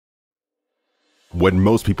When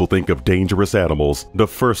most people think of dangerous animals, the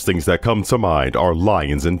first things that come to mind are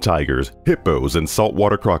lions and tigers, hippos and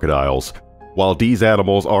saltwater crocodiles. While these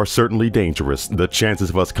animals are certainly dangerous, the chances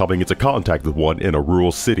of us coming into contact with one in a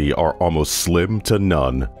rural city are almost slim to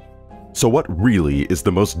none. So what really is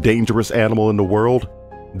the most dangerous animal in the world?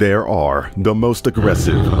 There are the most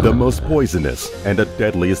aggressive, the most poisonous, and the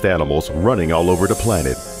deadliest animals running all over the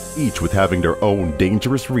planet, each with having their own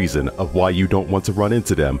dangerous reason of why you don't want to run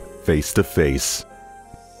into them face to face.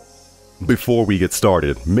 Before we get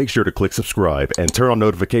started, make sure to click subscribe and turn on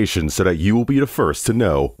notifications so that you will be the first to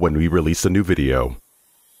know when we release a new video.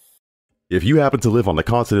 If you happen to live on the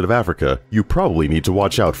continent of Africa, you probably need to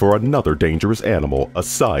watch out for another dangerous animal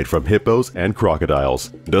aside from hippos and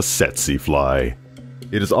crocodiles, the tsetse fly.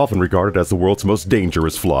 It is often regarded as the world's most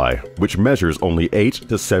dangerous fly, which measures only 8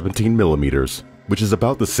 to 17 millimeters, which is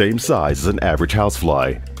about the same size as an average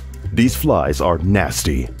housefly. These flies are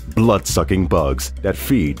nasty, blood-sucking bugs that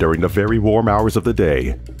feed during the very warm hours of the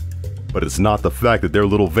day. But it's not the fact that they're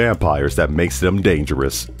little vampires that makes them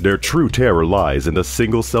dangerous. Their true terror lies in the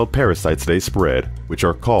single-celled parasites they spread, which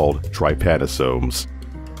are called trypanosomes.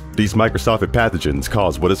 These microscopic pathogens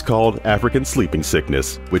cause what is called African sleeping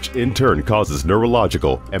sickness, which in turn causes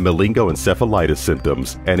neurological and meningoencephalitis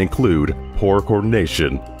symptoms and include poor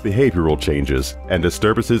coordination, behavioral changes, and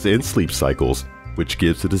disturbances in sleep cycles, which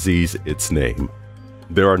gives the disease its name.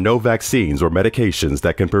 There are no vaccines or medications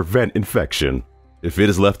that can prevent infection. If it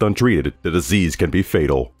is left untreated, the disease can be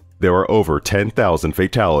fatal. There are over 10,000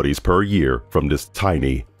 fatalities per year from this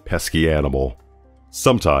tiny, pesky animal.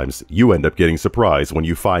 Sometimes, you end up getting surprised when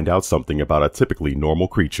you find out something about a typically normal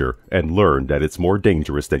creature and learn that it's more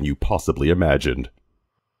dangerous than you possibly imagined.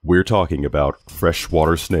 We're talking about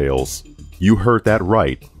freshwater snails. You heard that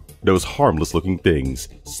right. Those harmless-looking things,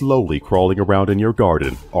 slowly crawling around in your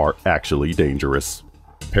garden, are actually dangerous.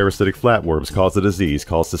 Parasitic flatworms cause a disease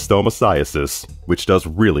called stomatiasis, which does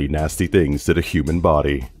really nasty things to the human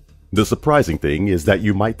body. The surprising thing is that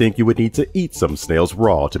you might think you would need to eat some snails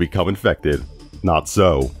raw to become infected. Not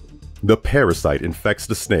so. The parasite infects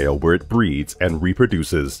the snail where it breeds and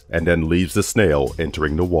reproduces, and then leaves the snail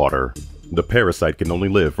entering the water. The parasite can only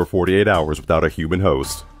live for 48 hours without a human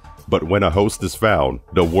host. But when a host is found,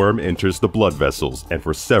 the worm enters the blood vessels and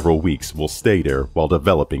for several weeks will stay there while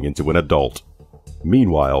developing into an adult.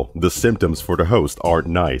 Meanwhile, the symptoms for the host aren't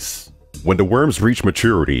nice. When the worms reach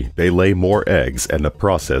maturity, they lay more eggs and the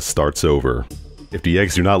process starts over. If the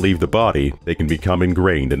eggs do not leave the body, they can become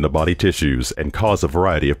ingrained in the body tissues and cause a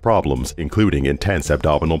variety of problems, including intense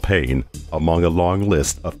abdominal pain, among a long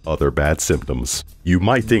list of other bad symptoms. You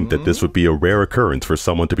might think that this would be a rare occurrence for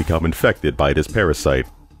someone to become infected by this parasite.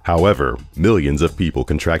 However, millions of people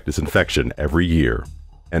contract this infection every year,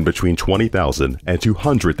 and between 20,000 and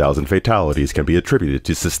 200,000 fatalities can be attributed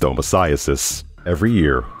to stomatiasis. Every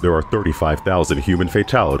year, there are 35,000 human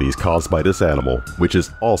fatalities caused by this animal, which is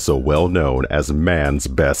also well known as man's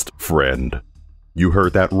best friend. You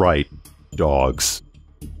heard that right, dogs.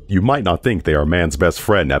 You might not think they are man's best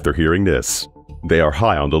friend after hearing this. They are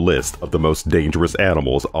high on the list of the most dangerous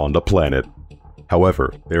animals on the planet.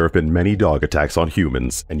 However, there have been many dog attacks on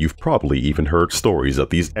humans, and you've probably even heard stories of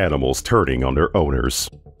these animals turning on their owners.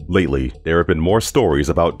 Lately, there have been more stories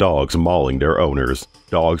about dogs mauling their owners,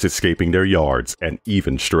 dogs escaping their yards, and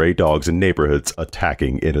even stray dogs in neighborhoods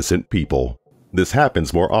attacking innocent people. This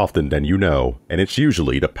happens more often than you know, and it's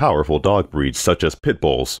usually the powerful dog breeds such as pit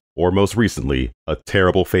bulls, or most recently, a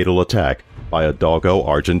terrible fatal attack by a doggo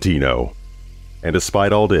argentino. And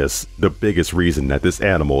despite all this, the biggest reason that this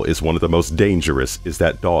animal is one of the most dangerous is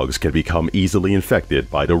that dogs can become easily infected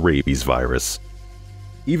by the rabies virus.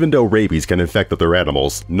 Even though rabies can infect other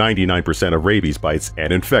animals, 99% of rabies bites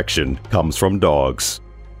and infection comes from dogs.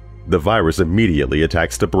 The virus immediately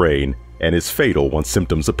attacks the brain and is fatal once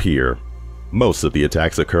symptoms appear. Most of the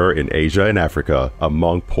attacks occur in Asia and Africa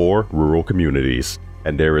among poor rural communities,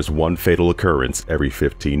 and there is one fatal occurrence every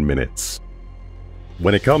 15 minutes.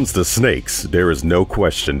 When it comes to snakes, there is no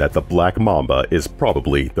question that the black mamba is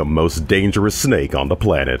probably the most dangerous snake on the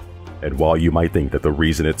planet. And while you might think that the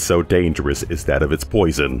reason it's so dangerous is that of its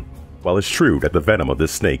poison, while it's true that the venom of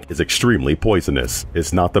this snake is extremely poisonous,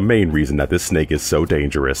 it's not the main reason that this snake is so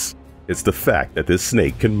dangerous. It's the fact that this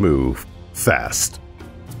snake can move fast.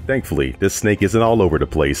 Thankfully, this snake isn't all over the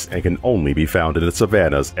place and can only be found in the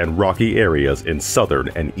savannas and rocky areas in southern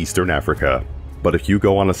and eastern Africa. But if you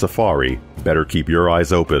go on a safari, better keep your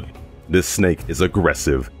eyes open. This snake is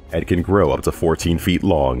aggressive and can grow up to 14 feet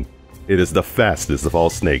long. It is the fastest of all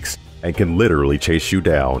snakes and can literally chase you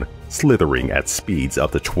down, slithering at speeds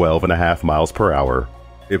up to 12.5 miles per hour.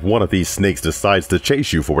 If one of these snakes decides to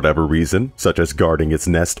chase you for whatever reason, such as guarding its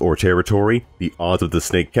nest or territory, the odds of the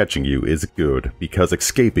snake catching you is good, because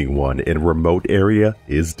escaping one in a remote area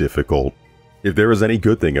is difficult. If there is any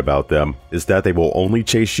good thing about them, is that they will only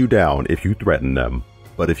chase you down if you threaten them.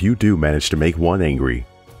 But if you do manage to make one angry,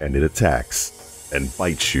 and it attacks, and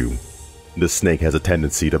bites you, the snake has a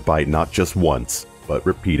tendency to bite not just once, but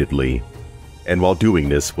repeatedly. And while doing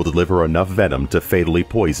this will deliver enough venom to fatally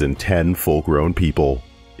poison 10 full-grown people.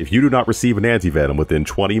 If you do not receive an antivenom within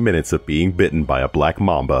 20 minutes of being bitten by a black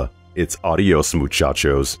mamba, it's adios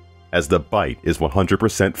muchachos, as the bite is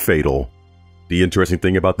 100% fatal. The interesting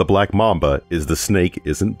thing about the black mamba is the snake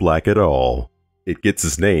isn't black at all. It gets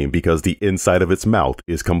its name because the inside of its mouth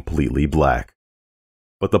is completely black.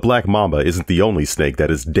 But the black mamba isn't the only snake that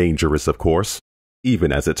is dangerous, of course,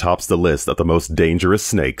 even as it tops the list of the most dangerous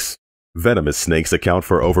snakes. Venomous snakes account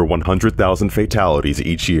for over 100,000 fatalities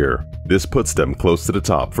each year. This puts them close to the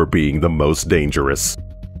top for being the most dangerous.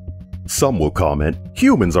 Some will comment,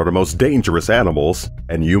 humans are the most dangerous animals,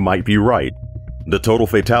 and you might be right. The total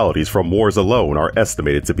fatalities from wars alone are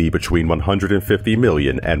estimated to be between 150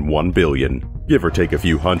 million and 1 billion, give or take a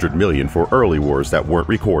few hundred million for early wars that weren't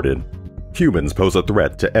recorded. Humans pose a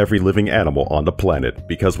threat to every living animal on the planet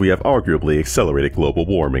because we have arguably accelerated global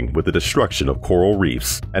warming with the destruction of coral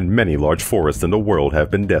reefs, and many large forests in the world have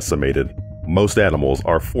been decimated. Most animals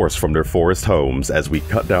are forced from their forest homes as we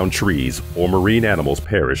cut down trees, or marine animals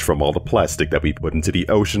perish from all the plastic that we put into the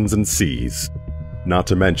oceans and seas. Not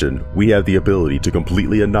to mention, we have the ability to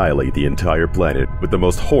completely annihilate the entire planet with the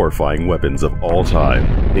most horrifying weapons of all time,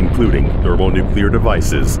 including thermonuclear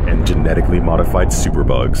devices and genetically modified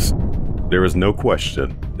superbugs. There is no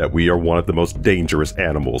question that we are one of the most dangerous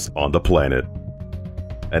animals on the planet.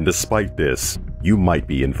 And despite this, you might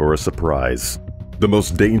be in for a surprise. The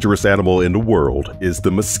most dangerous animal in the world is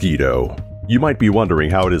the mosquito. You might be wondering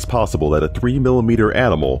how it is possible that a 3mm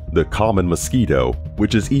animal, the common mosquito,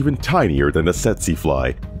 which is even tinier than a tsetse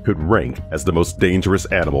fly, could rank as the most dangerous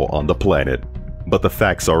animal on the planet. But the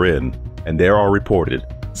facts are in, and there are reported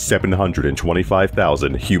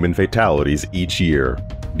 725,000 human fatalities each year.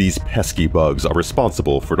 These pesky bugs are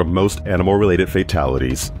responsible for the most animal-related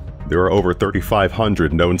fatalities. There are over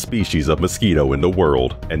 3,500 known species of mosquito in the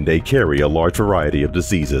world, and they carry a large variety of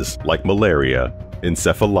diseases like malaria,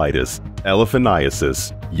 encephalitis,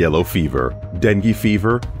 elephantiasis, yellow fever, dengue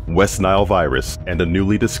fever, West Nile virus, and a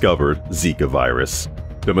newly discovered Zika virus,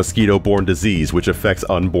 the mosquito-borne disease which affects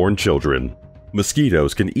unborn children.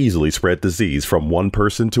 Mosquitoes can easily spread disease from one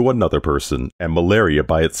person to another person, and malaria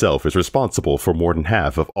by itself is responsible for more than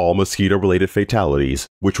half of all mosquito-related fatalities,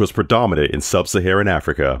 which was predominant in sub-Saharan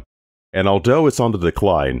Africa. And although it's on the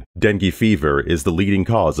decline, dengue fever is the leading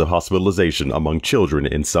cause of hospitalization among children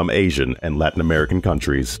in some Asian and Latin American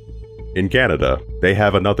countries. In Canada, they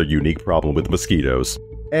have another unique problem with mosquitoes.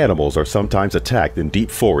 Animals are sometimes attacked in deep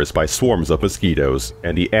forests by swarms of mosquitoes,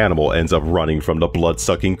 and the animal ends up running from the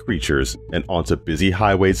blood-sucking creatures and onto busy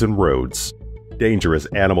highways and roads. Dangerous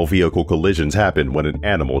animal vehicle collisions happen when an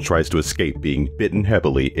animal tries to escape being bitten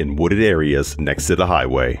heavily in wooded areas next to the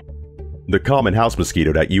highway. The common house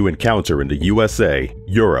mosquito that you encounter in the USA,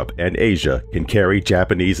 Europe, and Asia can carry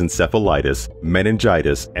Japanese encephalitis,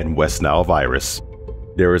 meningitis, and West Nile virus.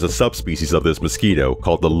 There is a subspecies of this mosquito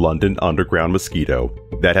called the London underground mosquito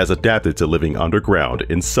that has adapted to living underground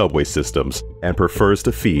in subway systems and prefers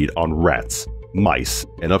to feed on rats, mice,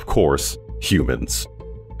 and of course, humans.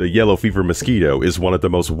 The yellow fever mosquito is one of the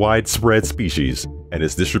most widespread species, and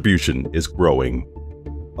its distribution is growing.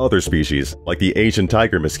 Other species, like the Asian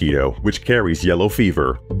tiger mosquito, which carries yellow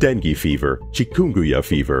fever, dengue fever, chikungunya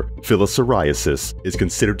fever, filariasis, is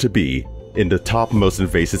considered to be in the top most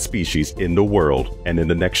invasive species in the world, and in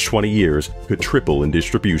the next 20 years could triple in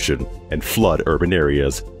distribution and flood urban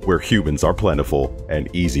areas where humans are plentiful and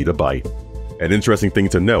easy to bite. An interesting thing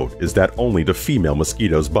to note is that only the female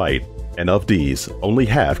mosquitoes bite, and of these, only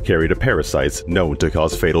half carry the parasites known to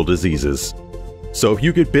cause fatal diseases. So if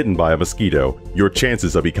you get bitten by a mosquito, your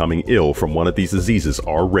chances of becoming ill from one of these diseases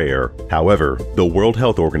are rare. However, the World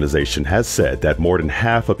Health Organization has said that more than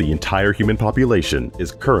half of the entire human population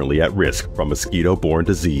is currently at risk from mosquito-borne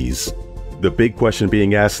disease. The big question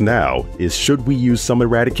being asked now is, should we use some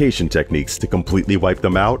eradication techniques to completely wipe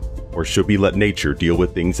them out, or should we let nature deal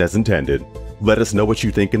with things as intended? Let us know what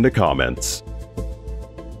you think in the comments.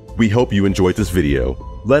 We hope you enjoyed this video.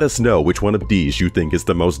 Let us know which one of these you think is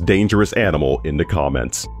the most dangerous animal in the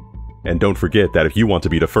comments. And don't forget that if you want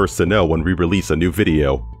to be the first to know when we release a new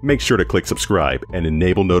video, make sure to click subscribe and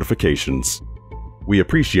enable notifications. We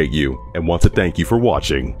appreciate you and want to thank you for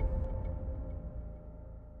watching.